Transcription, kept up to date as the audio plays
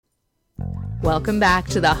Welcome back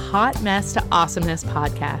to the Hot Mess to Awesomeness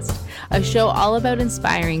podcast, a show all about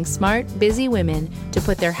inspiring smart, busy women to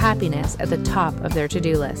put their happiness at the top of their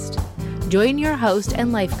to-do list. Join your host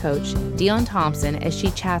and life coach, Dion Thompson, as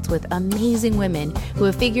she chats with amazing women who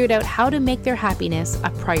have figured out how to make their happiness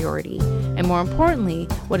a priority, and more importantly,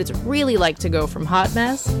 what it's really like to go from hot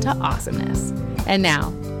mess to awesomeness. And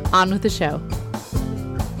now, on with the show.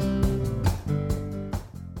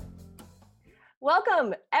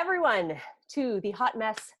 Welcome, everyone, to the From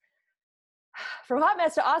Hot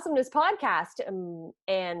Mess to Awesomeness podcast.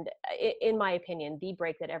 And in my opinion, the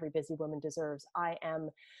break that every busy woman deserves.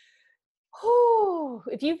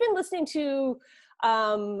 If you've been listening to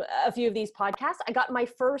a few of these podcasts, I got my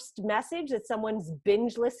first message that someone's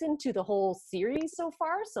binge listened to the whole series so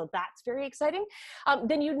far. So that's very exciting.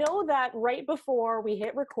 Then you know that right before we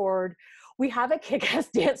hit record, we have a kick-ass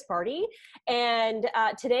dance party. And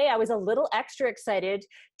today I was a little extra excited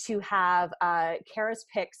to have Cara's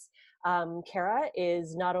picks. Cara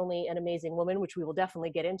is not only an amazing woman, which we will definitely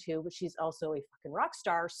get into, but she's also a fucking rock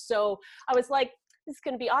star. So I was like, this is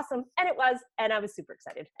going to be awesome. And it was, and I was super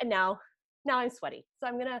excited. And now I'm sweaty. So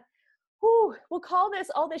I'm going to, we'll call this,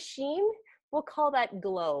 all this sheen, we'll call that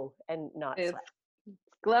glow and not it's sweat.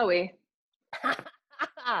 Glowy.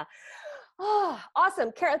 Oh,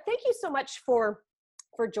 awesome. Cara, thank you so much for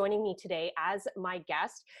joining me today as my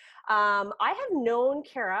guest. I have known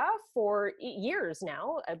Cara for years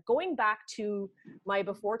now, going back to my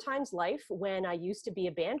before times life when I used to be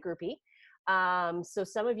a band groupie. So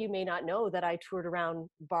some of you may not know that I toured around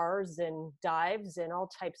bars and dives and all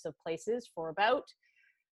types of places for about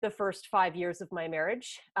the first 5 years of my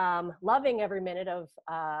marriage, loving every minute of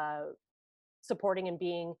supporting and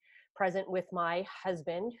being present with my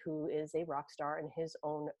husband, who is a rock star in his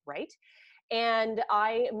own right. And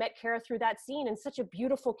I met Cara through that scene in such a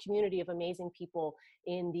beautiful community of amazing people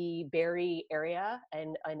in the Barrie area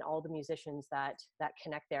and all the musicians that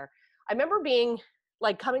connect there. I remember being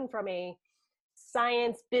like coming from a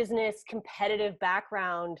science, business, competitive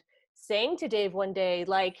background, saying to Dave one day,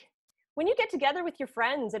 like, when you get together with your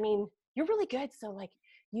friends, I mean, you're really good. So like,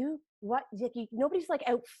 nobody's like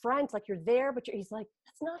out front, like you're there, but he's like,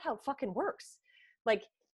 that's not how it fucking works. Like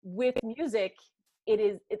with music,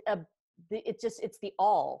 it's the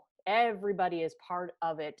all. Everybody is part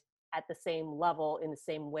of it at the same level in the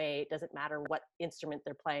same way. It doesn't matter what instrument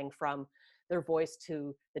they're playing, from their voice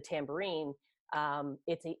to the tambourine.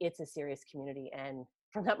 It's a serious community. And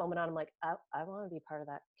from that moment on, I'm like, I want to be part of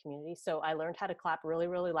that community. So I learned how to clap really,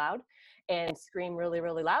 really loud and scream really,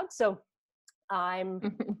 really loud. So I'm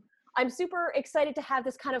super excited to have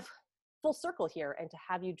this kind of full circle here and to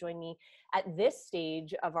have you join me at this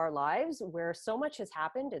stage of our lives where so much has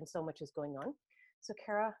happened and so much is going on. So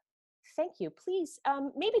Cara, thank you. Please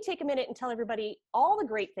maybe take a minute and tell everybody all the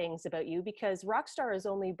great things about you, because Rockstar is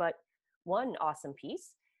only but one awesome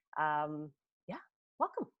piece.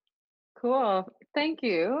 Welcome. Cool. Thank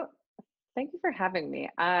you. Thank you for having me.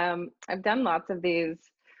 I've done lots of these,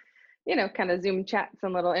 kind of Zoom chats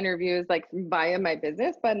and little interviews like via my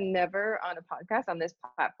business, but never on a podcast on this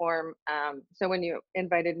platform. So when you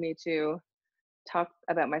invited me to talk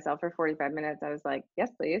about myself for 45 minutes, I was like, yes,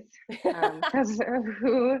 please. Because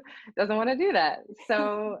who doesn't want to do that?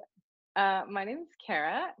 So my name is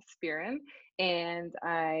Cara Spearin, and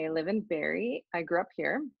I live in Barrie. I grew up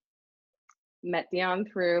here. Met Dion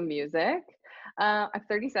through music. I'm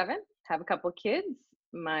 37, have a couple kids.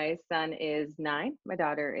 My son is 9, my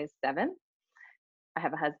daughter is 7. I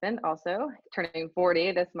have a husband also turning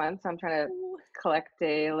 40 this month, so I'm trying to collect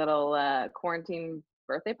a little quarantine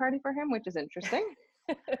birthday party for him, which is interesting.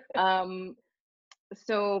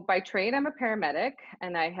 So by trade, I'm a paramedic,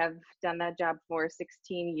 and I have done that job for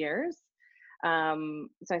 16 years.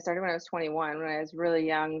 So I started when I was 21, when I was really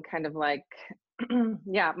young, kind of like,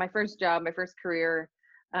 yeah, my first job, my first career.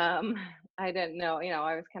 I didn't know,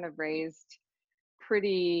 I was kind of raised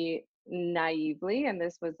pretty naively, and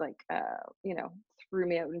this was like, threw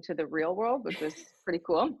me out into the real world, which was pretty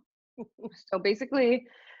cool. So basically,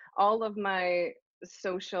 all of my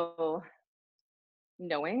social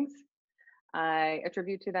knowings, I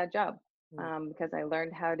attribute to that job, because I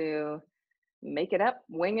learned how to make it up,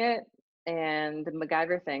 wing it, and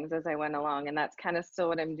MacGyver things as I went along, and that's kind of still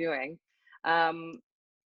what I'm doing. I'm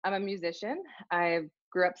a musician. I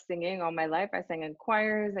grew up singing all my life. I sang in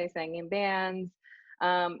choirs, I sang in bands.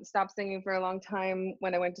 Stopped singing for a long time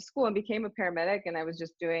when I went to school and became a paramedic, and I was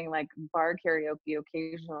just doing like bar karaoke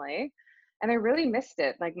occasionally. And I really missed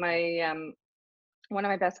it. Like one of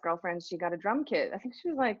my best girlfriends, she got a drum kit. I think she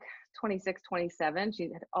was like 26, 27. She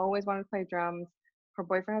had always wanted to play drums. Her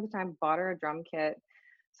boyfriend at the time bought her a drum kit.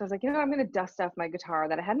 So I was like, I'm going to dust off my guitar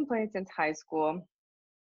that I hadn't played since high school.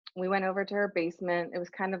 We went over to her basement. It was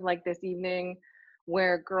kind of like this evening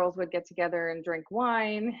where girls would get together and drink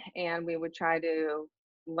wine, and we would try to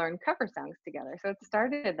learn cover songs together. So it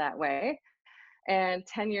started that way. And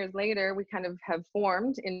 10 years later, we kind of have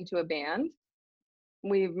formed into a band.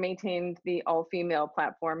 We've maintained the all-female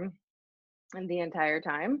platform and the entire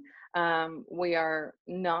time. We are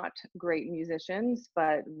not great musicians,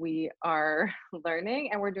 but we are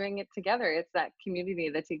learning and we're doing it together. It's that community,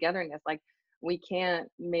 the togetherness. Like, we can't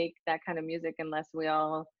make that kind of music unless we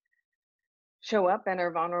all show up and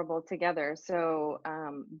are vulnerable together. So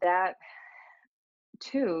that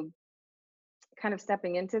too, kind of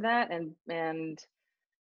stepping into that and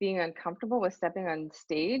being uncomfortable with stepping on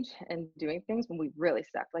stage and doing things when we really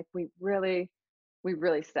sucked. Like, we really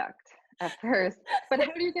sucked at first. But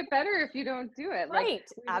how do you get better if you don't do it? Right. Like,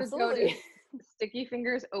 we Absolutely. would go to Sticky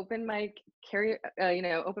Fingers open mic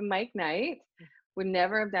open mic night. Would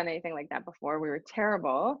never have done anything like that before. We were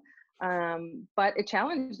terrible. But it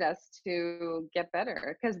challenged us to get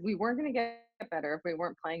better, because we weren't going to get better if we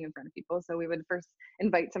weren't playing in front of people. So we would first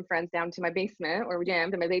invite some friends down to my basement where we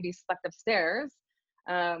jammed, and my baby slept upstairs.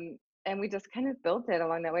 And we just kind of built it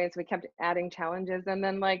along that way. So we kept adding challenges, and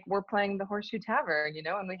then, like, we're playing the Horseshoe Tavern,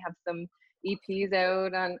 and we have some EPs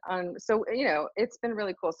out on. So it's been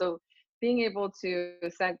really cool. So being able to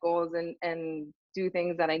set goals and do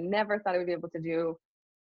things that I never thought I would be able to do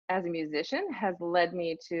as a musician has led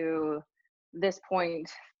me to this point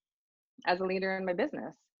as a leader in my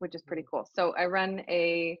business, which is pretty cool. So I run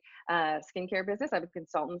a skincare business. I'm a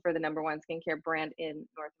consultant for the #1 skincare brand in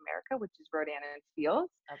North America, which is Rodan and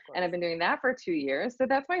Fields. And I've been doing that for 2 years. So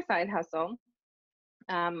that's my side hustle,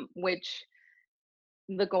 which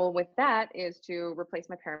the goal with that is to replace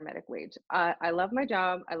my paramedic wage. I love my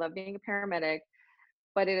job. I love being a paramedic,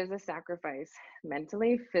 but it is a sacrifice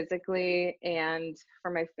mentally, physically, and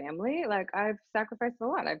for my family. Like, I've sacrificed a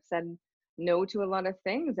lot. I've said no to a lot of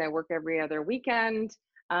things. I work every other weekend,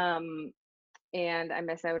 and I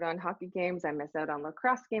miss out on hockey games. I miss out on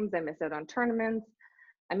lacrosse games. I miss out on tournaments.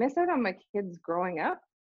 I miss out on my kids growing up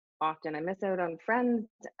often. I miss out on friends,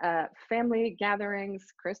 family gatherings,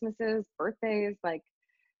 Christmases, birthdays. Like,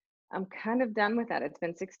 I'm kind of done with that. It's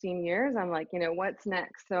been 16 years. I'm like, what's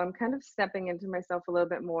next? So I'm kind of stepping into myself a little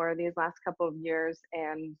bit more these last couple of years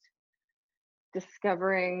and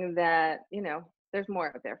discovering that, there's more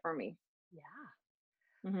out there for me.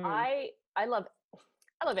 Yeah. Mm-hmm. I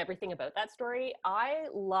love everything about that story. I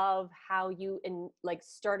love how you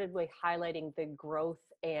started with highlighting the growth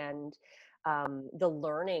and the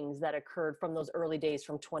learnings that occurred from those early days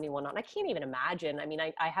from 21 on. I can't even imagine. I mean,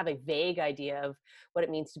 I have a vague idea of what it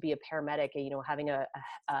means to be a paramedic, having a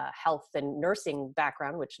health and nursing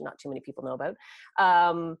background, which not too many people know about.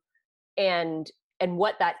 And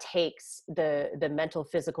what that takes, the mental,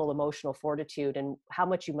 physical, emotional fortitude, and how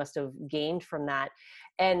much you must have gained from that.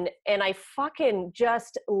 And I fucking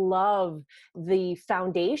just love the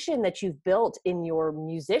foundation that you've built in your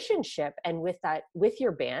musicianship and with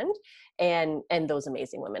your band and those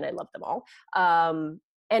amazing women. I love them all.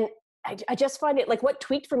 And I just find it, like, what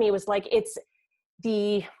tweaked for me was, like, it's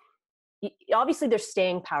obviously there's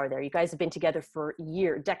staying power there. You guys have been together for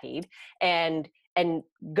decade, and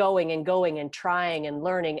going and trying and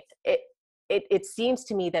learning. It seems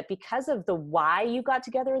to me that because of the why you got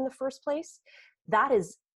together in the first place,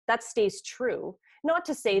 that stays true. Not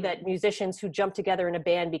to say that musicians who jump together in a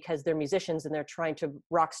band because they're musicians and they're trying to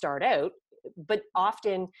rock star it out, but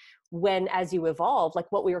often as you evolve,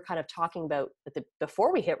 like what we were kind of talking about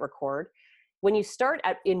before we hit record, when you start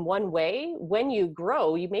in one way, when you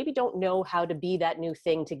grow, you maybe don't know how to be that new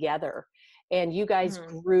thing together. And you guys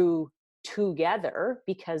grew together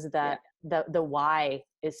because the why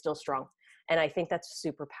is still strong. And I think that's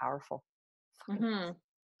super powerful.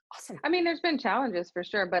 Awesome. I mean, there's been challenges for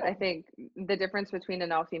sure, but I think the difference between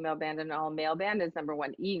an all-female band and an all-male band is,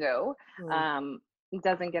 #1, ego.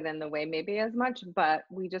 Doesn't get in the way maybe as much, but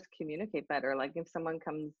we just communicate better. Like, if someone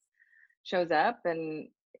shows up and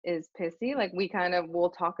is pissy, like, we kind of will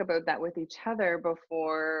talk about that with each other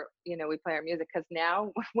before we play our music. Because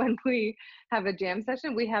now when we have a jam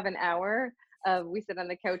session, we have an hour we sit on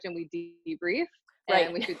the couch and we debrief. Right.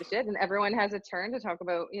 And we shoot the shit, and everyone has a turn to talk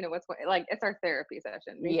about what's going, like, it's our therapy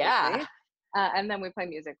session basically. Yeah. And then we play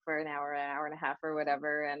music for an hour and a half or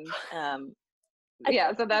whatever, and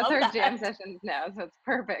so that's our jam sessions now, so it's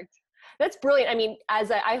perfect. That's brilliant. I mean,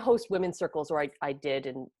 as I host women's circles, or I did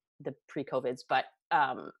in the pre-COVIDs, but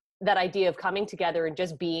that idea of coming together and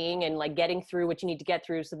just being and, like, getting through what you need to get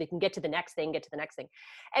through so they can get to the next thing.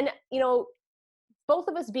 And both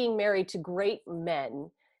of us being married to great men,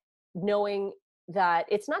 knowing that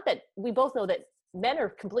it's not that we both know that men are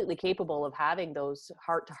completely capable of having those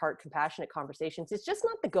heart to heart compassionate conversations. It's just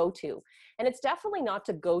not the go-to. And it's definitely not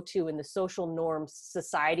to go to in the social norms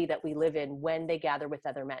society that we live in when they gather with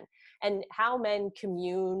other men. And how men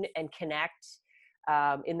commune and connect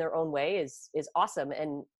in their own way is awesome.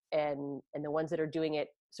 And the ones that are doing it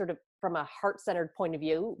sort of from a heart-centered point of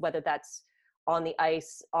view, whether that's on the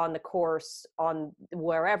ice, on the course, on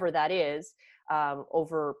wherever that is,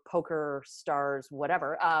 over poker stars,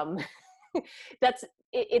 whatever.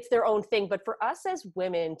 It's their own thing. But for us as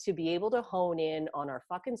women to be able to hone in on our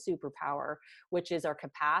fucking superpower, which is our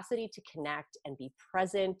capacity to connect and be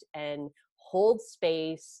present and hold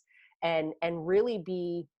space and really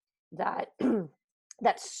be that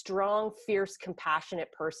that strong, fierce,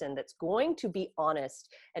 compassionate person that's going to be honest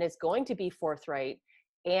and is going to be forthright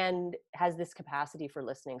and has this capacity for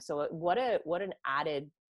listening. So what an added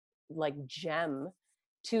like gem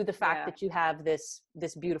to the fact that you have this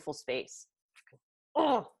beautiful space.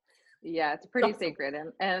 Oh yeah, it's pretty sacred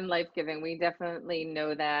and life-giving. We definitely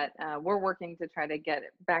know that. We're working to try to get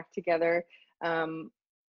it back together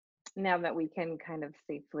now that we can kind of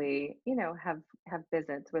safely, have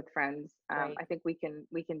visits with friends. Right. I think we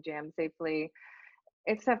can jam safely.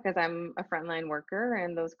 It's tough because I'm a frontline worker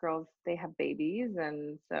and those girls, they have babies,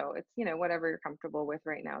 and so it's, whatever you're comfortable with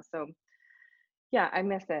right now. So yeah, I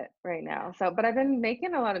miss it right now. So, but I've been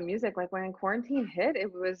making a lot of music. Like when quarantine hit,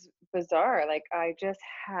 it was bizarre. Like I just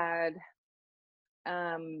had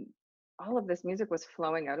um all of this music was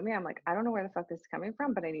flowing out of me. I'm like, I don't know where the fuck this is coming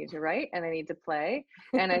from, but I need to write and I need to play.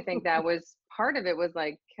 And I think that was part of it, was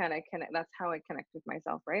like, can I connect? That's how I connect with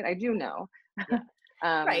myself, right? I do know. Yeah.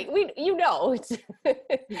 Right. It's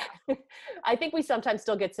Yeah. I think we sometimes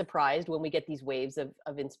still get surprised when we get these waves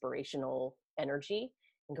of inspirational energy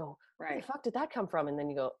and go, where the Right. fuck did that come from? And then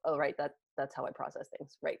you go, oh, right. That's how I process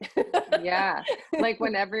things. Right. Yeah. Like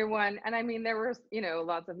when everyone, and I mean, there were,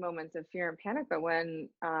 lots of moments of fear and panic, but when,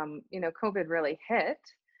 COVID really hit,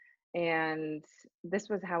 and this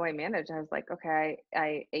was how I managed. I was like, okay,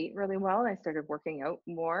 I ate really well. I started working out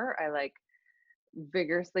more. I like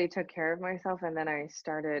vigorously took care of myself, and then I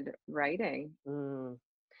started writing. Mm.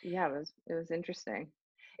 Yeah, it was interesting.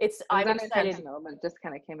 It was I'm excited. unintentional, but it just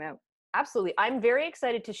kind of came out. Absolutely. I'm very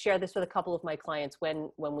excited to share this with a couple of my clients when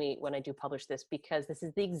I do publish this, because this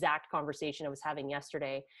is the exact conversation I was having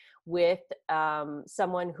yesterday with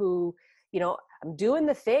someone who, I'm doing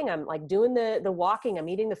the thing. I'm like doing the walking, I'm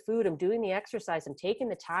eating the food, I'm doing the exercise, I'm taking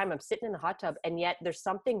the time, I'm sitting in the hot tub, and yet there's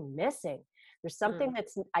something missing. There's something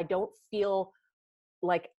I don't feel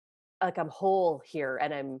like I'm whole here.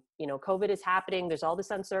 And I'm, COVID is happening. There's all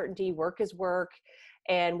this uncertainty, work is work.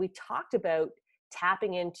 And we talked about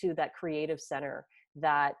tapping into that creative center,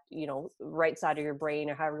 that, right side of your brain,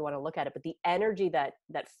 or however you want to look at it, but the energy that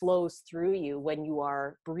flows through you when you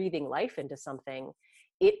are breathing life into something,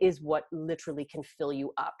 it is what literally can fill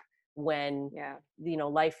you up when,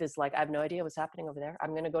 life is like, I have no idea what's happening over there.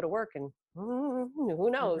 I'm going to go to work and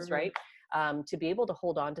who knows, right? To be able to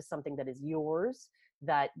hold on to something that is yours,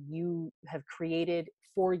 that you have created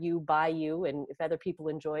for you, by you, and if other people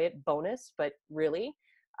enjoy it, bonus. But really,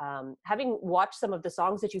 having watched some of the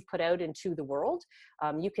songs that you've put out into the world,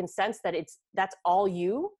 you can sense that that's all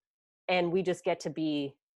you, and we just get to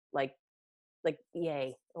be like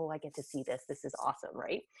yay, oh, I get to see this is awesome,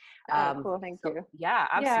 right? Cool, thank you. Yeah,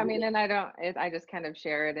 absolutely. Yeah, I mean, and I just kind of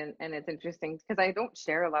share it, and it's interesting because I don't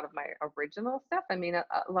share a lot of my original stuff. I mean, a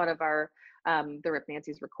lot of our the Rip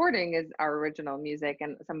Nancy's recording is our original music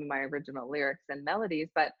and some of my original lyrics and melodies,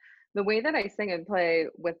 but the way that I sing and play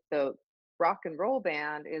with the rock and roll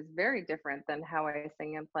band is very different than how I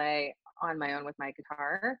sing and play on my own with my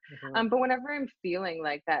guitar. But whenever I'm feeling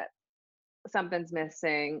like that something's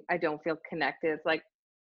missing, I don't feel connected, it's like,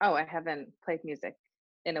 oh, I haven't played music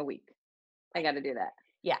in a week, I got to do that.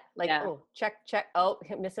 Yeah, oh, check, oh,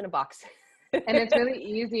 missing a box. And it's really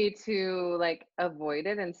easy to like avoid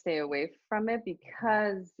it and stay away from it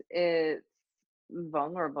because it's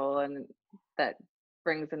vulnerable, and that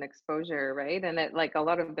brings an exposure, right? And it, like, a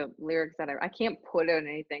lot of the lyrics that I can't put out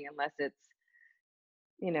anything unless it's,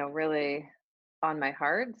 really on my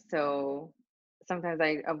heart. So sometimes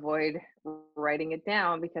I avoid writing it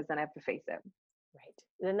down because then I have to face it.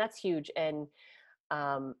 Right. And that's huge. And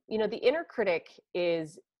the inner critic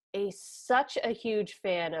is such a huge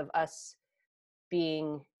fan of us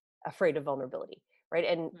being afraid of vulnerability, right?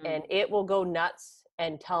 And it will go nuts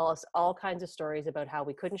and tell us all kinds of stories about how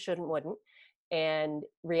we couldn't, shouldn't, wouldn't. And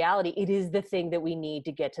reality, it is the thing that we need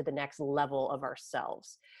to get to the next level of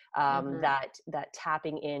ourselves. That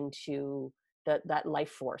tapping into that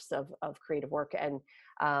life force of creative work. And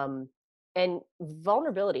And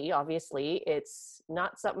vulnerability, obviously, it's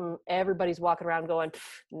not something everybody's walking around going,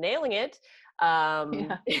 nailing it.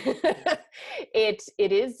 Yeah. It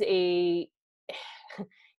is a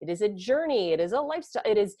it is a journey. It is a lifestyle.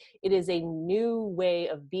 It is a new way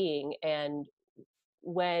of being. And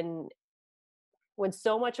when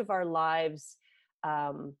so much of our lives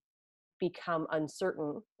um, become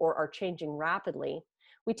uncertain or are changing rapidly,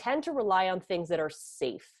 we tend to rely on things that are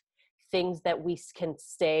safe, things that we can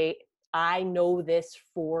say, I know this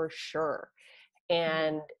for sure.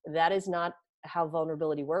 And that is not how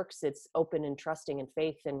vulnerability works. It's open and trusting and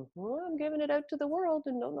faith, and well, I'm giving it out to the world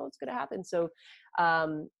and don't know what's going to happen. So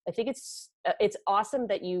I think it's awesome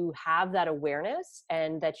that you have that awareness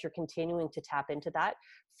and that you're continuing to tap into that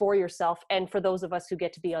for yourself and for those of us who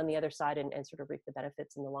get to be on the other side and sort of reap the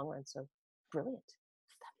benefits in the long run. So brilliant.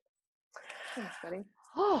 Thanks, buddy.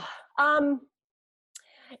 Oh,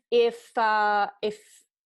 if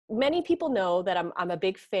many people know that I'm a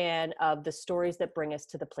big fan of the stories that bring us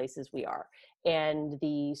to the places we are, and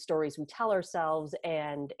the stories we tell ourselves,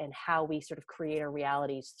 and how we sort of create our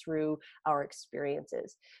realities through our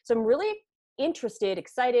experiences. So I'm really interested,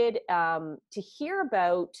 excited to hear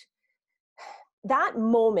about that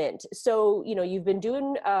moment. So, you've been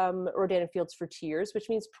doing Rodan and Fields for 2 years, which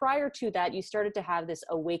means prior to that, you started to have this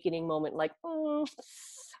awakening moment, like, I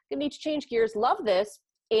need to change gears, love this.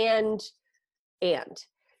 And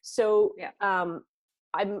so Yeah.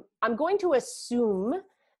 I'm going to assume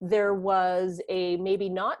there was a maybe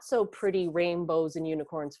not so pretty rainbows and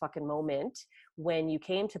unicorns fucking moment when you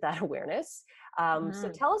came to that awareness. So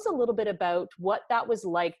tell us a little bit about what that was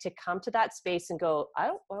like to come to that space and go, I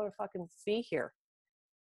don't want to fucking be here.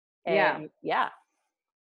 And yeah.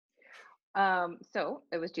 So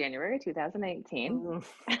it was January 2019.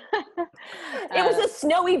 It was a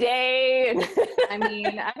snowy day. I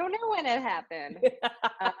mean, I don't know when it happened.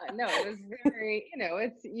 No, it was very,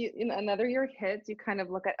 another year hits, you kind of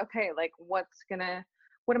look at, okay, like what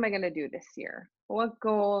am I going to do this year? What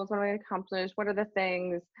goals, what am I going to accomplish? What are the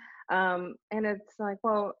things? And it's like,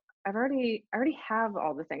 well, I already have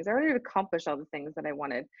all the things. I already accomplished all the things that I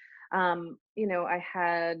wanted. I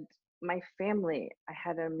had my family. I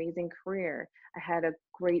had an amazing career. I had a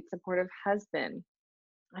great supportive husband.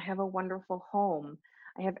 I have a wonderful home.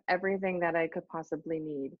 I have everything that I could possibly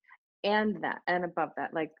need. And above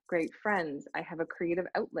that, like great friends. I have a creative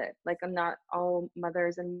outlet. Like not all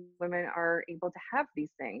mothers and women are able to have these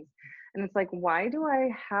things. And it's like, why do I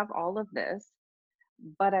have all of this,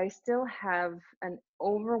 but I still have an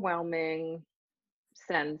overwhelming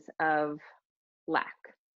sense of lack?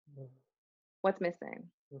 What's missing?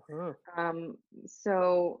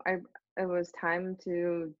 So it was time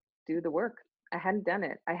to do the work. I hadn't done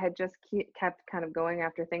it. I had just kept kind of going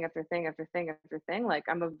after thing after thing after thing after thing. Like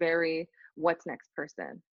I'm a very what's next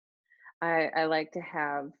person. I like to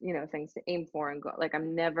have, things to aim for and go. Like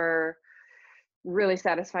I'm never really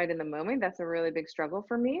satisfied in the moment. That's a really big struggle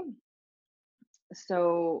for me.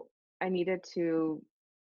 So I needed to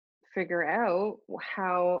figure out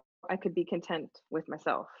how I could be content with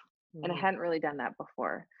myself. And I hadn't really done that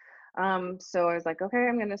before. So I was like, okay,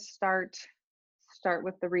 I'm going to start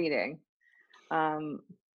with the reading.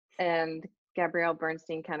 And Gabrielle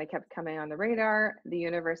Bernstein kind of kept coming on the radar. The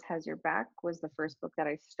Universe Has Your Back was the first book that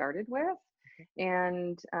I started with.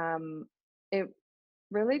 And it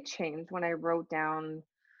really changed when I wrote down,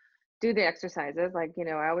 do the exercises. Like,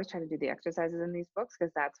 I always try to do the exercises in these books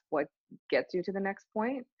because that's what gets you to the next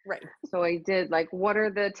point. Right. So I did like, what are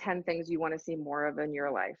the 10 things you want to see more of in your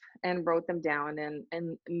life, and wrote them down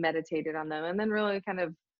and meditated on them, and then really kind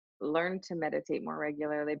of learned to meditate more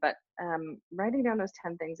regularly. But writing down those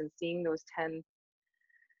 10 things and seeing those 10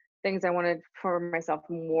 things I wanted for myself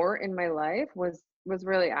more in my life was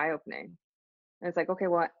really eye-opening. And it's like, okay,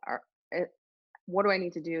 what do I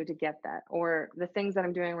need to do to get that? Or the things that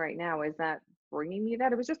I'm doing right now, is that bringing me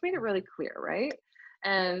that? It was just made it really clear, right?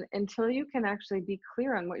 And until you can actually be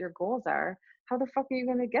clear on what your goals are, how the fuck are you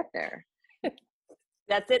going to get there?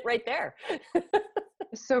 That's it right there.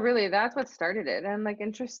 So really, that's what started it. And like,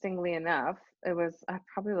 interestingly enough, it was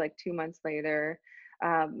probably like 2 months later,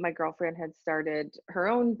 my girlfriend had started her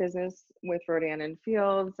own business with Rodan and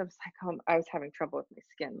Fields. I was like, I was having trouble with my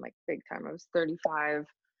skin, like big time. I was 35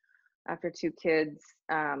 after 2 kids,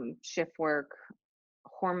 shift work,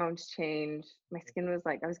 hormones changed. My skin was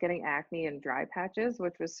like, I was getting acne and dry patches,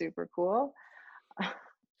 which was super cool.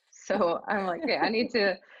 So I'm like, okay, I need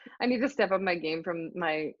to step up my game from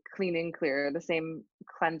my Clean and Clear, the same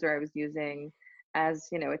cleanser I was using as,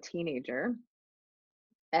 a teenager.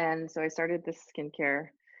 And so I started this skincare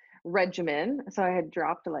regimen. So I had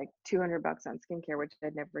dropped like $200 on skincare, which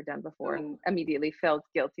I'd never done before, and immediately felt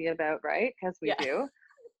guilty about, right? Because we Yeah. do.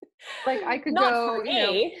 Like I could Not go, for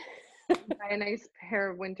me. buy a nice pair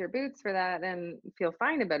of winter boots for that and feel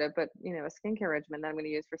fine about it. But, a skincare regimen that I'm going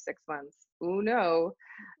to use for 6 months. Oh no.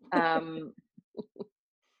 Um,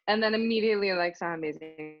 and then immediately like saw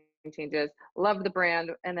amazing changes, loved the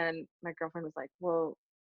brand. And then my girlfriend was like, well,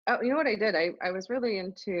 oh, you know what I did? I was really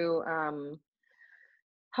into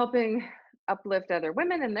helping uplift other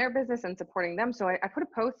women in their business and supporting them. So I put a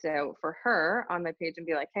post out for her on my page and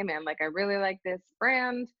be like, hey man, like I really like this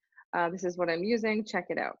brand. This is what I'm using. Check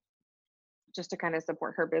it out. Just to kind of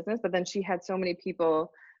support her business. But then she had so many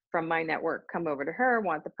people from my network come over to her,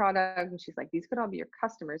 want the product. And she's like, these could all be your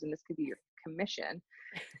customers and this could be your commission.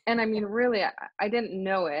 And I mean, really, I didn't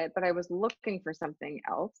know it, but I was looking for something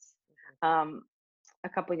else. A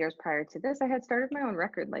couple of years prior to this, I had started my own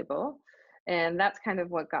record label. And that's kind of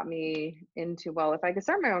what got me into, well, if I could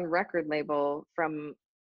start my own record label from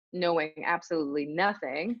knowing absolutely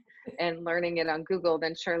nothing and learning it on Google,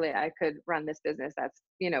 then surely I could run this business that's,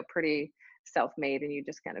 pretty self-made, and you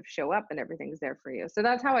just kind of show up and everything's there for you. So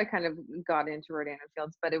that's how I kind of got into Rodan and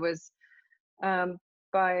Fields, but it was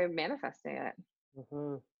by manifesting it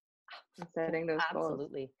Mm-hmm. and setting those goals.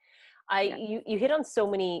 Absolutely. Yeah. You hit on so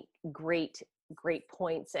many great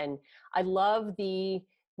points, and I love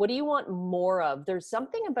what do you want more of? There's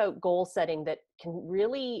something about goal setting that can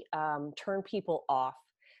really turn people off.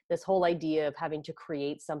 This whole idea of having to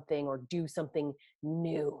create something or do something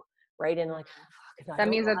new, right? And like, that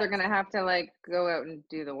means that they're going to have to like go out and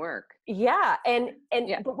do the work. Yeah.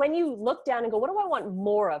 But when you look down and go, what do I want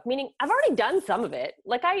more of? Meaning I've already done some of it.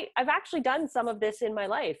 Like I've actually done some of this in my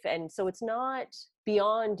life. And so it's not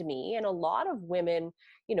beyond me. And a lot of women,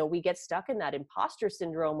 we get stuck in that imposter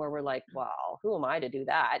syndrome where we're like, well, who am I to do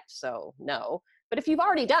that? So no. But if you've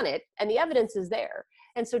already done it and the evidence is there.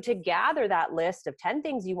 And so to gather that list of 10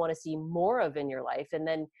 things you want to see more of in your life, and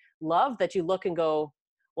then love that you look and go,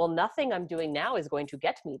 well, nothing I'm doing now is going to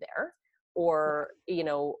get me there. Or,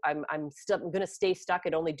 I'm still going to stay stuck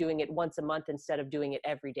at only doing it once a month instead of doing it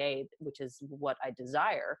every day, which is what I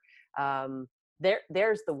desire.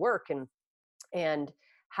 There's the work, and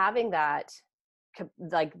having that,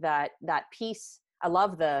 like that piece. I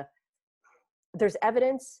love there's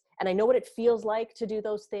evidence, and I know what it feels like to do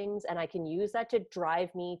those things. And I can use that to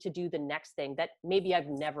drive me to do the next thing that maybe I've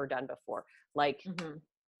never done before. Like,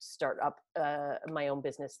 start up my own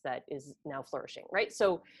business that is now flourishing, right?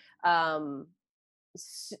 So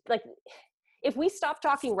like if we stop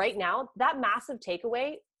talking right now, that massive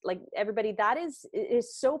takeaway, like everybody, that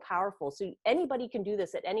is so powerful. So anybody can do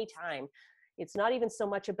this at any time. It's not even so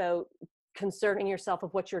much about concerning yourself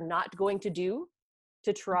of what you're not going to do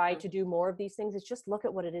to try to do more of these things. It's just look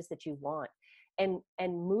at what it is that you want and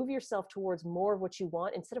move yourself towards more of what you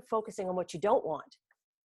want instead of focusing on what you don't want.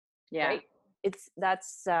 Yeah. Right?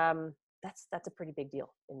 That's a pretty big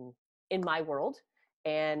deal in my world.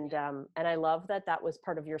 And I love that was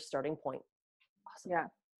part of your starting point. Awesome. Yeah.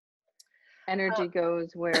 Energy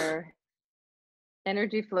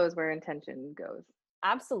flows where intention goes.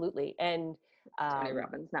 Absolutely. And Tony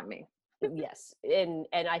Robbins, not me. Yes. And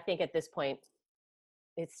I think at this point,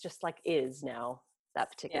 it's just like is now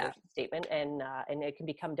that particular statement, and it can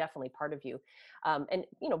become definitely part of you. And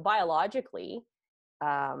biologically,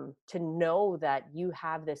 to know that you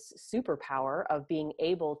have this superpower of being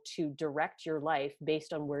able to direct your life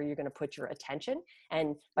based on where you're going to put your attention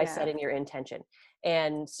and by setting your intention.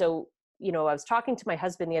 And so, I was talking to my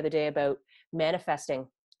husband the other day about manifesting.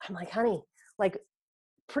 I'm like, honey, like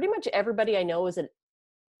pretty much everybody I know is an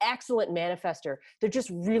excellent manifester. They're just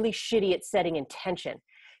really shitty at setting intention.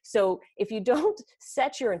 So if you don't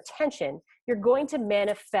set your intention, you're going to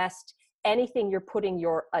manifest anything you're putting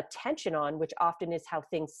your attention on, which often is how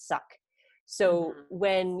things suck. So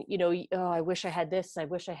when, I wish I had this, I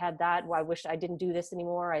wish I had that. Well, I wish I didn't do this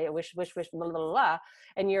anymore. I wish, blah, blah, blah, blah.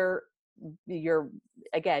 And your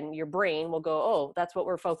brain will go, oh, that's what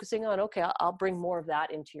we're focusing on. Okay. I'll bring more of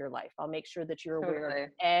that into your life. I'll make sure that you're aware of it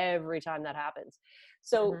every time that happens.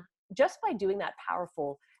 So just by doing that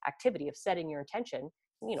powerful activity of setting your intention,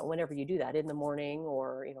 whenever you do that in the morning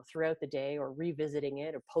or, throughout the day, or revisiting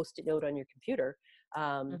it or post-it note on your computer,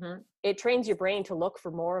 it trains your brain to look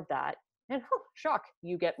for more of that. And shock,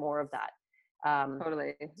 you get more of that.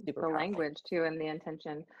 Totally. The powerful language too, and the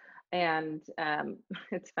intention. And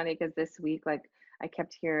it's funny because this week, like I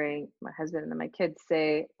kept hearing my husband and my kids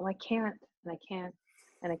say, well, I can't, and I can't,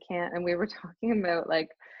 and I can't. And we were talking about like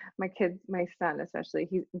my son, especially,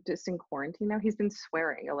 he's just in quarantine now. He's been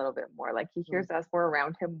swearing a little bit more. Like he hears us, we're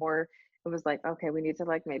around him more, it was like, okay, we need to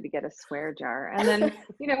like maybe get a swear jar. And then,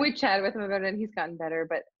 we chatted with him about it and he's gotten better.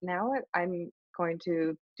 But now I'm going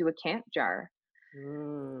to do a can't jar.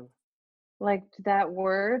 Mm. Like that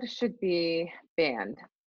word should be banned,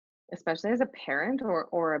 especially as a parent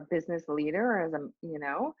or a business leader, or as a,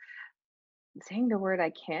 saying the word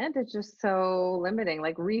I can't is just so limiting,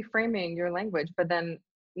 like reframing your language, but then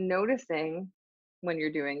noticing when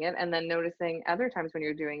you're doing it and then noticing other times when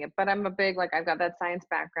you're doing it. But I'm a big, like, I've got that science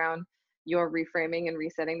background. You're reframing and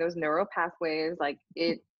resetting those neural pathways. Like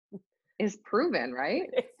it is proven, right?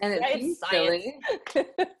 And it seems Science. silly.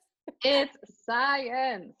 It's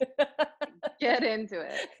science. Get into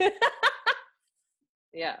it.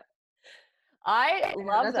 Yeah. I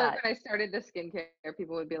love That's that. why when I started the skincare,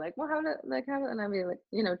 people would be like, well, and I'd be like,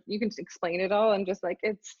 you can explain it all. I'm just like,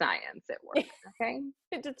 it's science, it works. Okay.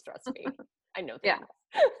 Just trust me. I know Yeah.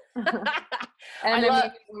 things. And I love.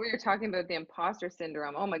 mean, we were talking about the imposter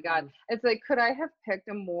syndrome. Oh my God. It's like, could I have picked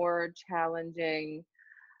a more challenging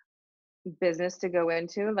business to go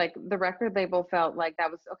into? Like the record label felt like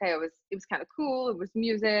that was okay. It was kind of cool. It was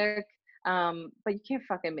music. But you can't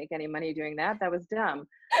fucking make any money doing that. That was dumb.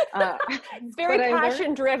 It's very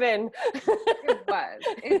passion driven. It was.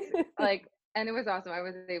 It's like, and it was awesome. I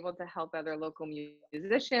was able to help other local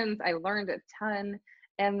musicians. I learned a ton.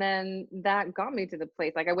 And then that got me to the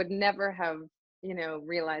place. Like I would never have,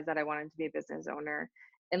 realized that I wanted to be a business owner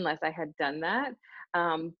unless I had done that.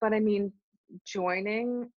 But I mean,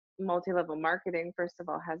 joining multi-level marketing, first of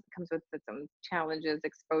all, comes with its own challenges,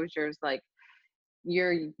 exposures, like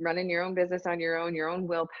you're running your own business on your own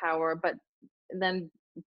willpower, but then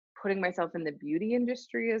putting myself in the beauty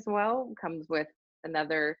industry as well comes with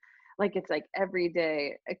another, like it's like every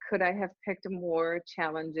day, could I have picked a more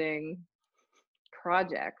challenging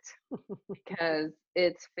project? Because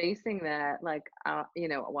it's facing that like,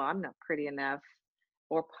 well, I'm not pretty enough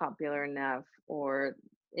or popular enough or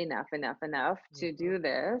enough to do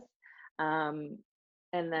this. And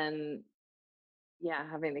then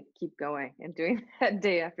having to keep going and doing that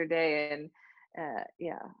day after day, and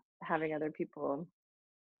having other people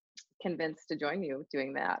convinced to join you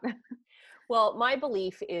doing that. Well, my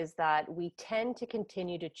belief is that we tend to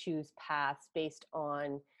continue to choose paths based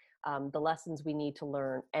on the lessons we need to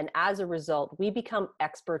learn. And as a result, we become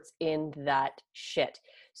experts in that shit.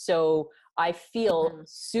 So I feel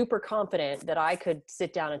super confident that I could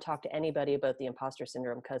sit down and talk to anybody about the imposter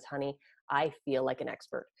syndrome because, honey, I feel like an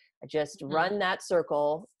expert. I just run that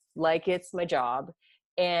circle like it's my job.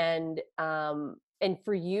 And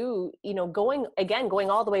for you, going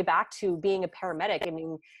all the way back to being a paramedic, I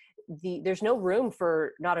mean, there's no room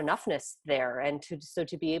for not enoughness there, and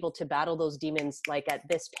to be able to battle those demons like at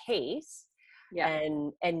this pace,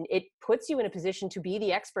 and it puts you in a position to be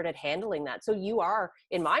the expert at handling that. So you are,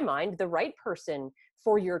 in my mind, the right person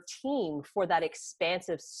for your team, for that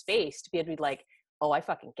expansive space, to be able to be like, oh, I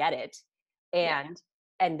fucking get it,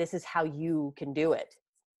 and this is how you can do it.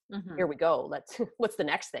 Here we go. What's the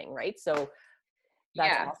next thing, right? So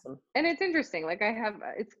that's awesome. And it's interesting. Like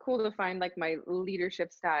it's cool to find like my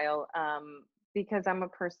leadership style, because I'm a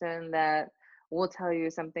person that will tell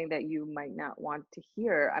you something that you might not want to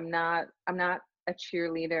hear. I'm not a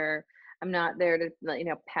cheerleader. I'm not there to,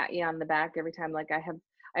 pat you on the back every time. Like I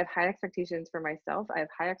have high expectations for myself. I have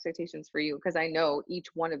high expectations for you because I know each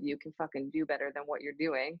one of you can fucking do better than what you're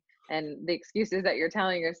doing. And the excuses that you're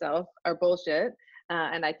telling yourself are bullshit.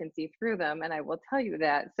 And I can see through them, and I will tell you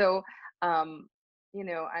that. So, I'm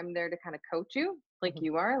there to kind of coach you like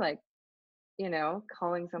you are, like,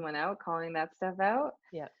 calling someone out, calling that stuff out.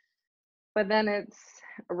 Yeah. But then it's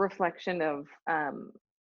a reflection of,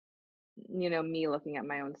 me looking at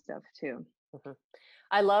my own stuff too.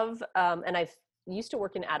 I love, and I've used to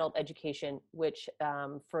work in adult education, which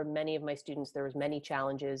for many of my students, there was many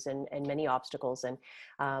challenges and many obstacles. And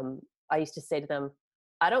I used to say to them,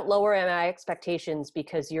 I don't lower my expectations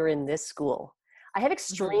because you're in this school. I have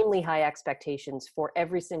extremely high expectations for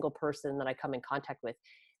every single person that I come in contact with.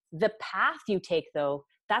 The path you take, though,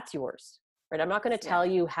 that's yours, right? I'm not going to tell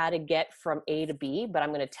you how to get from A to B, but I'm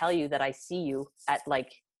going to tell you that I see you at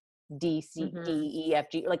like D, C, D, E,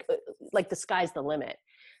 F, G, like the sky's the limit.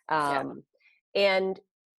 And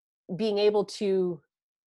being able to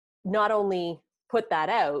not only put that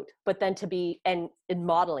out, but then to be and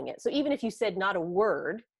modeling it. So even if you said not a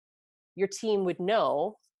word, your team would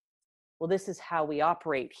know, well, this is how we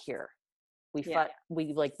operate here. We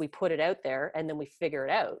put it out there and then we figure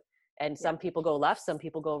it out. And some people go left, some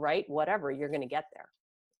people go right, whatever, you're going to get there.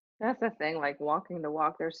 That's the thing, like walking the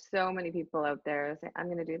walk. There's so many people out there saying, I'm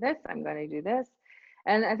going to do this, I'm going to do this.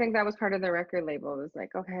 And I think that was part of the record label. It was like,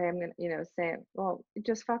 okay, I'm going to, say, well,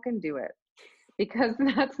 just fucking do it. because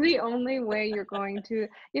that's the only way you're going to,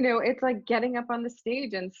 it's like getting up on the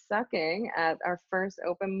stage and sucking at our first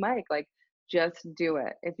open mic. Like, just do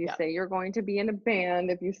it. If you Yeah. say you're going to be in a band,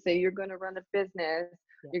 if you say you're going to run a business,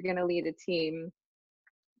 Yeah. you're going to lead a team,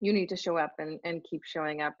 you need to show up and keep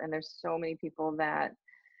showing up. And there's so many people that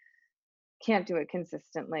can't do it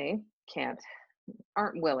consistently,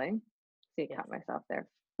 aren't willing. See, Yes. caught myself there.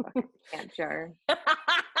 Fucking can't, sure.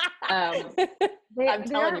 I'm They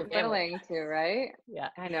telling your aren't family. willing to, right? Yeah.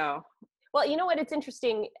 I know. Well, you know what? It's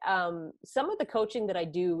interesting. Some of the coaching that I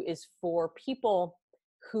do is for people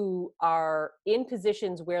who are in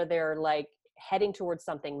positions where they're like heading towards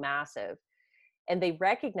something massive. And they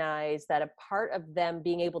recognize that a part of them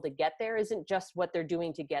being able to get there isn't just what they're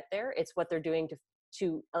doing to get there. It's what they're doing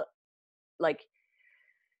to like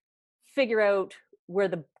figure out where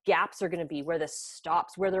the gaps are going to be, where the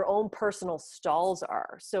stops, where their own personal stalls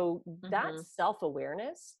are. So that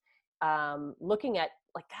self-awareness, looking at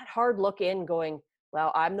like that hard look in going,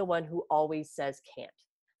 well, I'm the one who always says can't.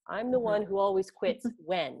 I'm the one who always quits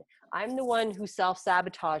when. I'm the one who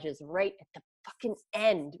self-sabotages right at the fucking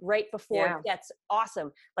end, right before it gets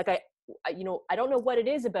awesome. Like I don't know what it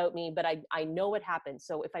is about me, but I know what happens.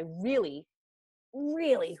 So if I really,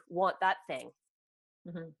 really want that thing,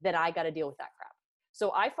 then I got to deal with that crap.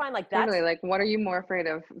 So I find like that's totally, like, what are you more afraid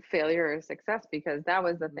of, failure or success? Because that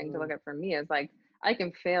was the thing to look at for me, is like, I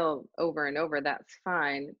can fail over and over, that's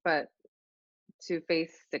fine, but to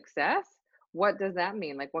face success, what does that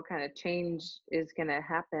mean? Like, what kind of change is going to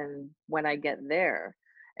happen when I get there?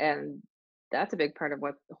 And that's a big part of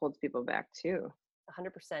what holds people back too.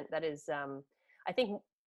 100%. That is, I think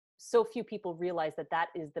so few people realize that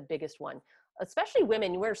is the biggest one, especially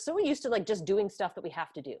women. We're so used to like just doing stuff that we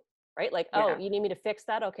have to do, right? Like, oh, you need me to fix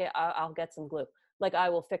that? Okay, I'll get some glue. Like, I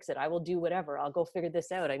will fix it. I will do whatever. I'll go figure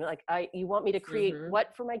this out. I'm like, you want me to create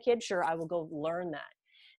what for my kid? Sure, I will go learn that.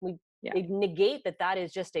 We negate that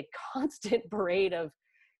is just a constant parade of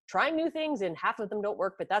trying new things, and half of them don't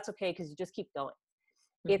work, but that's okay because you just keep going.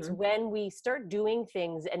 It's when we start doing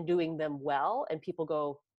things and doing them well, and people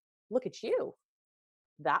go, look at you.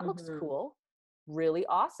 That looks cool. Really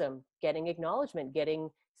awesome. Getting acknowledgement, getting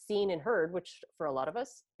seen and heard, which for a lot of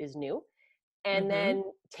us is new. And then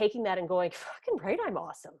taking that and going, fucking right, I'm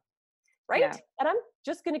awesome. Right? Yeah. And I'm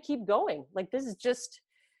just going to keep going. Like, this is just,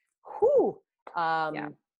 whoo.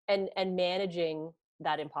 And managing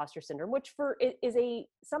that imposter syndrome, which is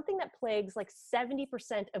something that plagues like 70%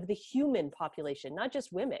 of the human population, not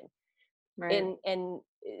just women. Right. And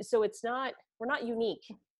so we're not unique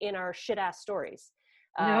in our shit ass stories.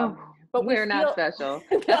 No, but we're not special.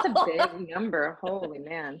 That's a big number. Holy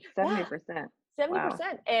man, 70%.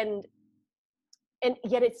 70%. And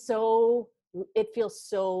yet it feels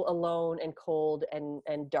so alone and cold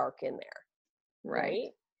and dark in there. Right?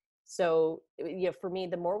 So for me,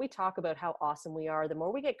 the more we talk about how awesome we are, the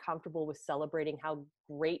more we get comfortable with celebrating how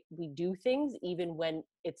great we do things, even when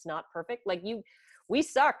it's not perfect. Like we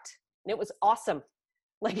sucked and it was awesome.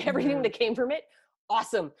 Like everything that came from it,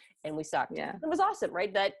 awesome. And we sucked. Yeah. It was awesome,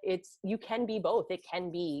 right? That you can be both. It can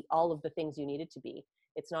be all of the things you need it to be.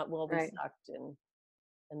 It's not, well, we sucked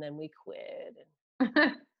and then we quit.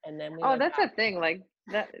 And then we that's the thing. Like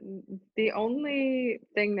that, the only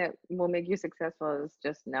thing that will make you successful is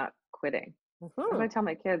just not quitting. That's what I tell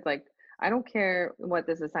my kids. Like, I don't care what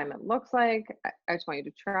this assignment looks like. I just want you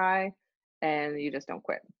to try, and you just don't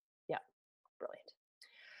quit. Yeah.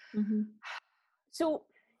 Brilliant. So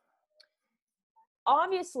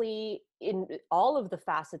obviously in all of the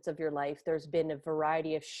facets of your life, there's been a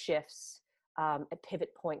variety of shifts,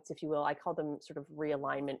 pivot points, if you will. I call them sort of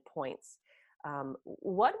realignment points.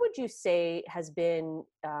 What would you say has been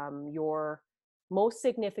your most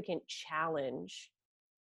significant challenge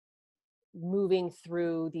moving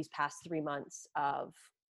through these past 3 months of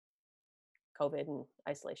COVID and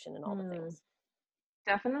isolation and all the things?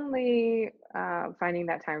 Definitely finding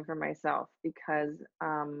that time for myself, because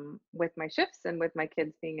with my shifts and with my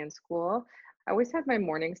kids being in school, I always had my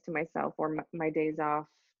mornings to myself, or my days off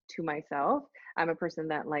to myself. I'm a person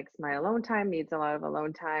that likes my alone time, needs a lot of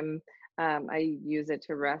alone time. I use it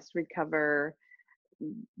to rest, recover,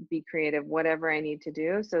 be creative, whatever I need to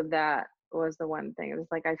do. So that was the one thing. It was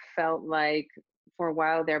like I felt like for a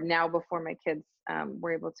while there, now before my kids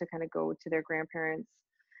were able to kind of go to their grandparents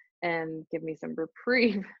and give me some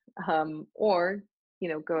reprieve, or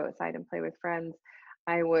go outside and play with friends,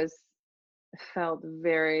 I felt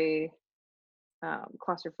very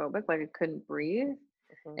claustrophobic, like I couldn't breathe.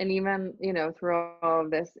 And even through all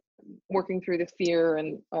of this, working through the fear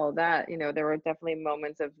and all that, there were definitely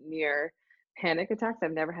moments of near panic attacks.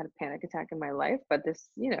 I've never had a panic attack in my life, but this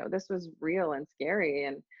was real and scary.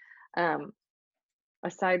 And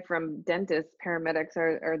aside from dentists, paramedics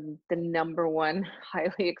are the number one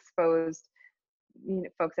highly exposed,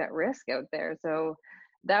 folks at risk out there. So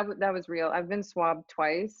that was real. I've been swabbed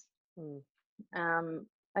twice. Mm.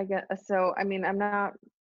 I get so I mean I'm not.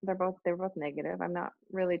 They're both negative. I'm not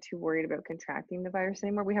really too worried about contracting the virus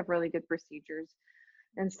anymore. We have really good procedures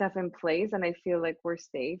and stuff in place, and I feel like we're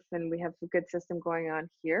safe and we have a good system going on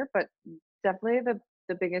here. But definitely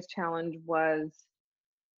the biggest challenge was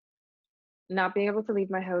not being able to leave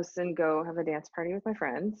my house and go have a dance party with my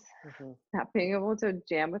friends, Mm-hmm. not being able to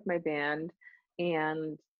jam with my band,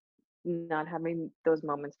 and not having those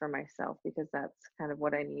moments for myself, because that's kind of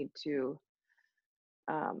what I need to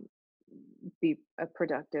um, be a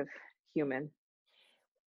productive human.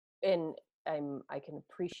 And I can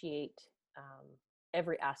appreciate um,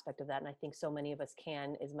 every aspect of that, and I think so many of us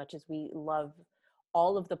can, as much as we love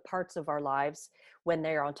all of the parts of our lives when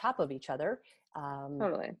they're on top of each other.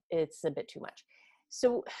 Totally. It's a bit too much.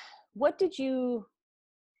 So, what did you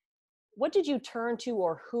turn to,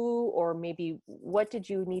 or who, or maybe what did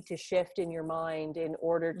you need to shift in your mind in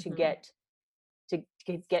order to Hmm. get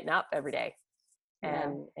getting up every day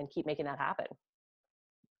Yeah. and keep making that happen?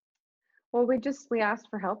 Well, we asked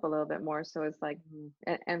for help a little bit more, so it's like, Mhm.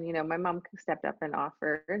 and my mom stepped up and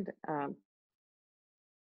offered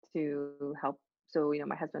to help, so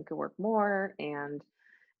my husband could work more and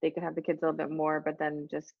they could have the kids a little bit more, but then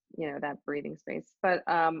just that breathing space. But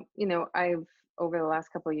I've, over the last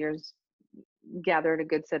couple of years, gathered a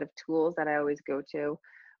good set of tools that I always go to,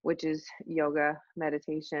 which is yoga,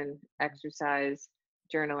 meditation, exercise,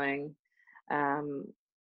 journaling, um,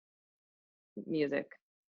 music.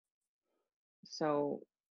 So,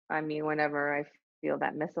 I mean, whenever I feel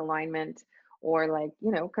that misalignment, or like,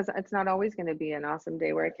 because it's not always going to be an awesome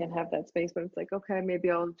day where I can have that space, but it's like, okay, maybe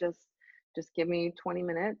I'll just give me 20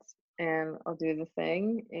 minutes and I'll do the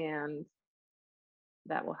thing, and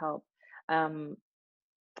that will help. Um,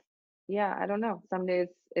 yeah, I don't know. Some days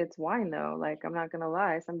it's wine though. Like, I'm not gonna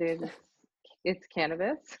lie. Some days it's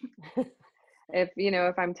cannabis.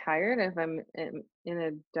 If I'm tired, if I'm in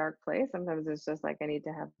a dark place, sometimes it's just like I need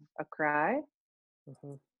to have a cry.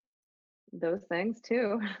 Mhm. Those things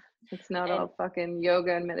too. It's not And all fucking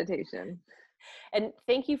yoga and meditation. and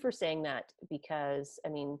thank you for saying that, because I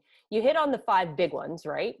mean, you hit on the five big ones,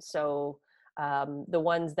 right? So the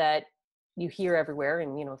ones that you hear everywhere,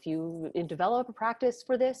 and if you develop a practice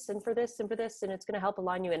for this and for this and for this, and it's going to help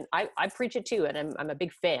align you. And I preach it too, and I'm a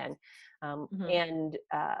big fan. Hmm. And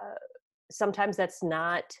sometimes that's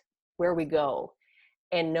not where we go.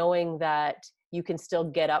 And knowing that you can still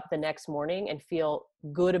get up the next morning and feel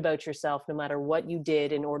good about yourself no matter what you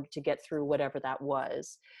did in order to get through whatever that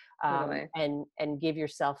was, Totally. and give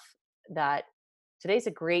yourself that today's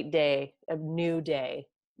a great day, a new day.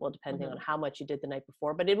 Well, depending on Hmm. how much you did the night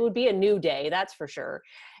before, but it would be a new day, that's for sure.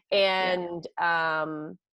 Yeah.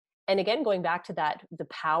 And again, going back to that, the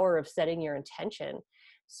power of setting your intention.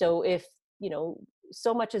 So if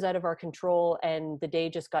so much is out of our control and the day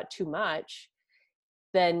just got too much,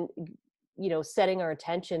 then setting our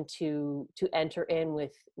attention to enter in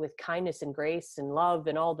with kindness and grace and love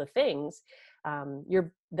and all the things,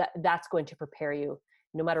 that's going to prepare you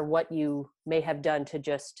no matter what you may have done to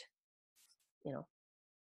just you know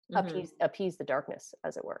Hmm. appease the darkness,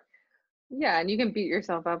 as it were. Yeah, and you can beat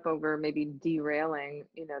yourself up over maybe derailing,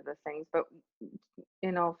 the things, but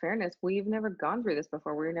in all fairness, we've never gone through this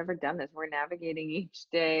before. We've never done this. We're navigating each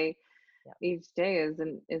day. Yeah. Each day is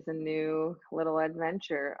a new little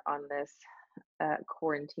adventure on this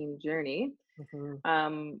quarantine journey. Hmm.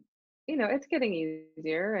 Um, it's getting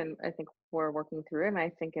easier, and I think we're working through it. And I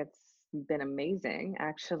think it's been amazing,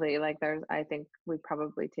 actually. Like, I think we've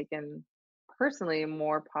probably taken personally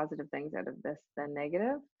more positive things out of this than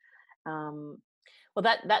negative. Um, Well,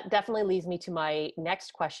 that definitely leads me to my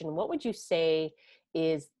next question. What would you say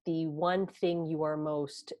is the one thing you are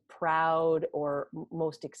most proud or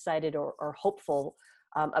most excited or hopeful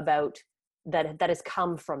about that has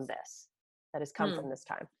come from this, that has come hmm. from this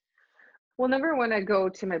time? Well, number one, I go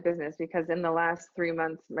to my business, because in the last 3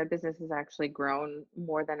 months, my business has actually grown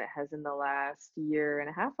more than it has in the last year and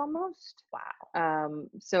a half almost. Wow.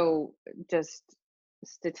 So just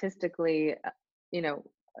statistically, you know,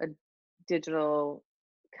 a digital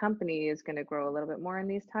company is going to grow a little bit more in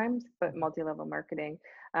these times, but Mhm. multi-level marketing,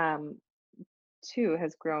 um, too,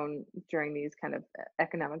 has grown during these kind of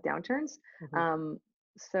economic downturns. Mhm. Um,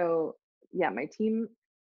 so yeah, my team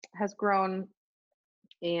has grown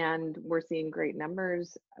and we're seeing great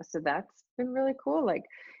numbers. So that's been really cool. Like,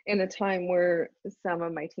 in a time where some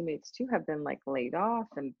of my teammates too have been like laid off,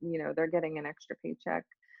 and they're getting an extra paycheck.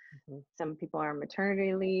 Some people are on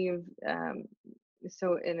maternity leave. And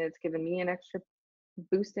it's given me an extra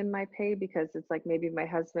boost in my pay, because it's like maybe my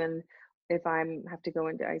husband, if I'm have to go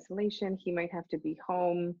into isolation, he might have to be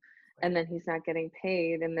home, and then he's not getting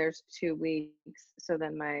paid, and there's 2 weeks. So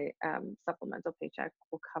then my supplemental paycheck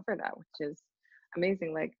will cover that, which is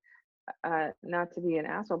amazing. Like, not to be an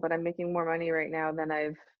asshole, but I'm making more money right now than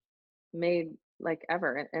I've made like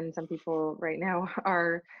ever. And some people right now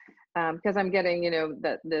are, because I'm getting,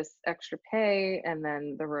 that this extra pay, and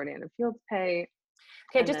then the Rodan and Fields pay,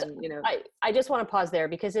 Okay, and just then I just want to pause there,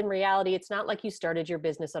 because in reality, it's not like you started your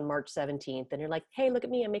business on March 17th and you're like, hey, look at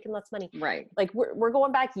me, I'm making lots of money. right. Like we're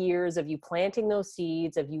going back years of you planting those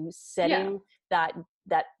seeds, of you Yeah. setting that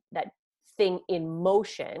that that thing in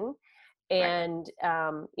motion. Right. And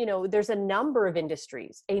there's a number of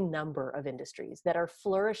industries that are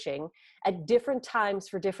flourishing at different times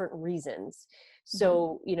for different reasons.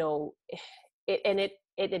 So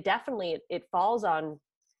it definitely it falls on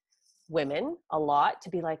women a lot to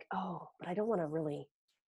be like, oh, but I don't want to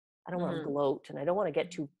Mm-hmm. gloat, and I don't want to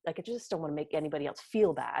get too, like, I just don't want to make anybody else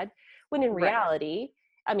feel bad. When in Right. reality,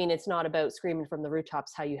 I mean, it's not about screaming from the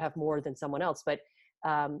rooftops how you have more than someone else, but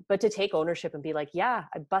to take ownership and be like, yeah,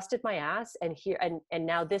 I busted my ass, and here, and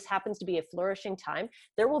now this happens to be a flourishing time.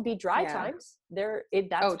 There will be dry Yeah. times.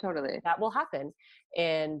 Oh, totally. That will happen.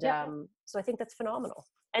 And Yep. so I think that's phenomenal,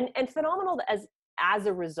 and phenomenal as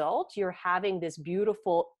a result, you're having this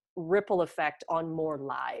beautiful ripple effect on more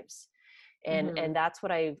lives. And Mm-hmm. that's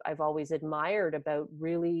what I've always admired about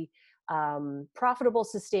really profitable,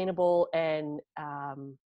 sustainable, and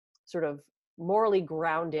sort of morally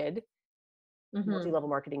grounded Mm-hmm. multi-level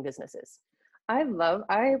marketing businesses. I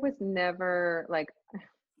was never like,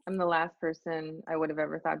 I'm the last person I would have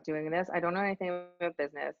ever thought doing this. I don't know anything about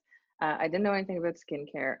business. I didn't know anything about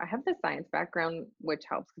skincare. I have the science background, which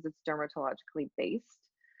helps because it's dermatologically based.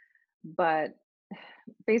 But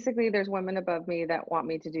basically, there's women above me that want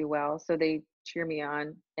me to do well. So they cheer me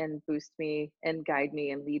on and boost me and guide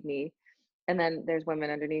me and lead me. And then there's women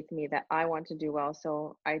underneath me that I want to do well.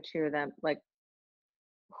 So I cheer them. Like,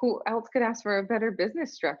 who else could ask for a better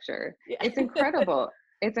business structure? Yeah. It's incredible.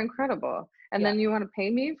 It's incredible. And Yeah. then you want to pay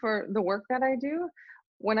me for the work that I do?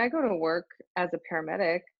 When I go to work as a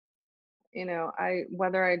paramedic, I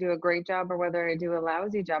whether I do a great job or whether I do a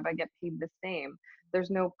lousy job, I get paid the same. There's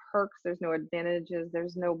no perks, there's no advantages,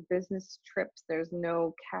 there's no business trips, there's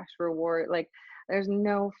no cash reward, like there's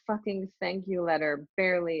no fucking thank you letter,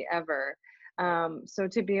 barely ever. So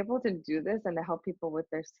to be able to do this and to help people with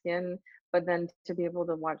their skin, but then to be able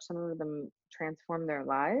to watch some of them transform their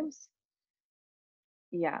lives,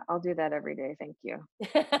 yeah, I'll do that every day. Thank you.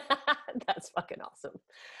 That's fucking awesome.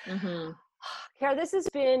 Mm-hmm. Cara, this has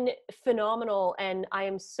been phenomenal, and I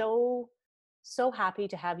am so happy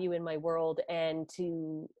to have you in my world, and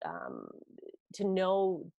to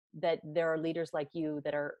know that there are leaders like you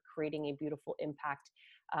that are creating a beautiful impact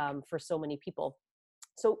for so many people.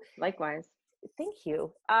 So Likewise. thank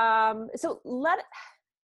you. So let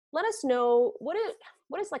us know what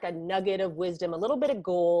is like a nugget of wisdom, a little bit of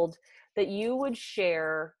gold that you would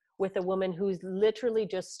share with a woman who's literally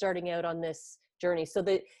just starting out on this journey. So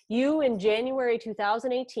that you in January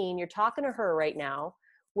 2018, you're talking to her right now.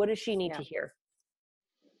 What does she need Yeah. to hear?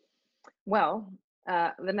 Well,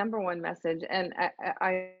 the number one message, and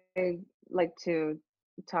I like to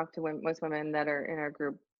talk to most women that are in our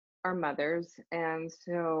group are mothers. And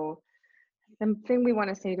so the thing we want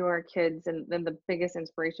to say to our kids, and then the biggest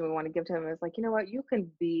inspiration we want to give to them is like, you know what, you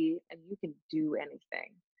can be and you can do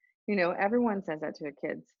anything. Everyone says that to their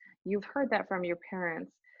kids. You've heard that from your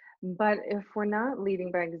parents. But if we're not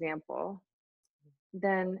leading by example,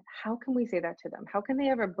 then how can we say that to them? How can they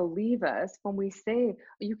ever believe us when we say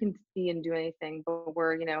you can be and do anything, but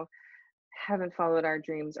we're, haven't followed our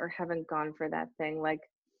dreams or haven't gone for that thing? Like,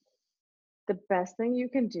 the best thing you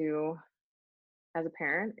can do as a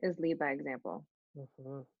parent is lead by example.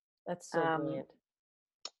 Mm-hmm. That's so Um, brilliant.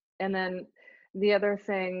 and then the other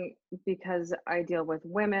thing, because I deal with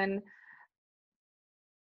women,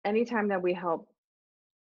 anytime that we help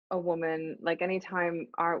a woman, like anytime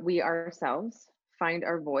we ourselves find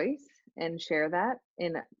our voice and share that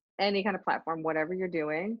in any kind of platform, whatever you're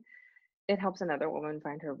doing, it helps another woman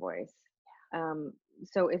find her voice. Um,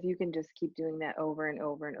 so if you can just keep doing that over and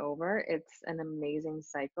over and over, it's an amazing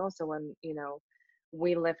cycle. So when,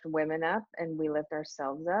 we lift women up and we lift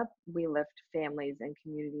ourselves up, we lift families and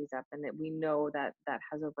communities up, and that we know that that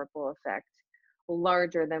has a ripple effect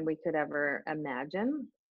larger than we could ever imagine.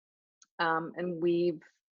 And we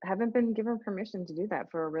haven't been given permission to do that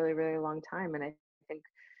for a really, really long time. And I think,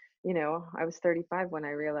 I was 35 when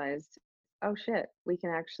I realized, oh shit, we can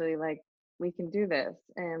actually we can do this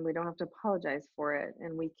and we don't have to apologize for it,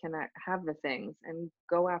 and we can have the things and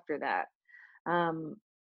go after that.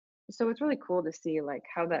 So it's really cool to see like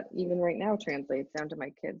how that even right now translates down to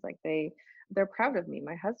my kids. Like they're proud of me.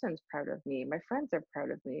 My husband's proud of me. My friends are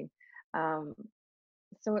proud of me. Um,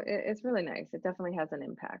 so it's really nice. It definitely has an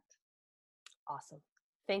impact. Awesome.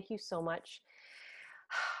 Thank you so much.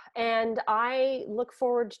 And I look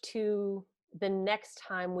forward to the next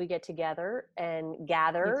time we get together and Me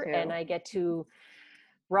gather, and too. I get to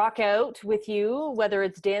rock out with you, whether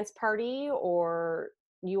it's dance party or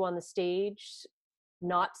you on the stage,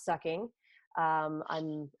 not sucking.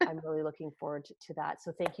 I'm really looking forward to that.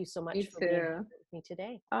 So thank you so Me much for being here too. with me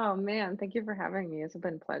today. Oh man, thank you for having me. It's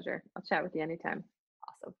been a pleasure. I'll chat with you anytime.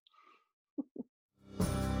 Awesome.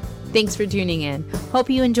 Thanks for tuning in. Hope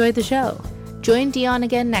you enjoyed the show. Join Dion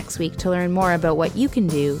again next week to learn more about what you can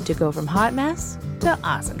do to go from hot mess to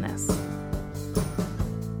awesomeness.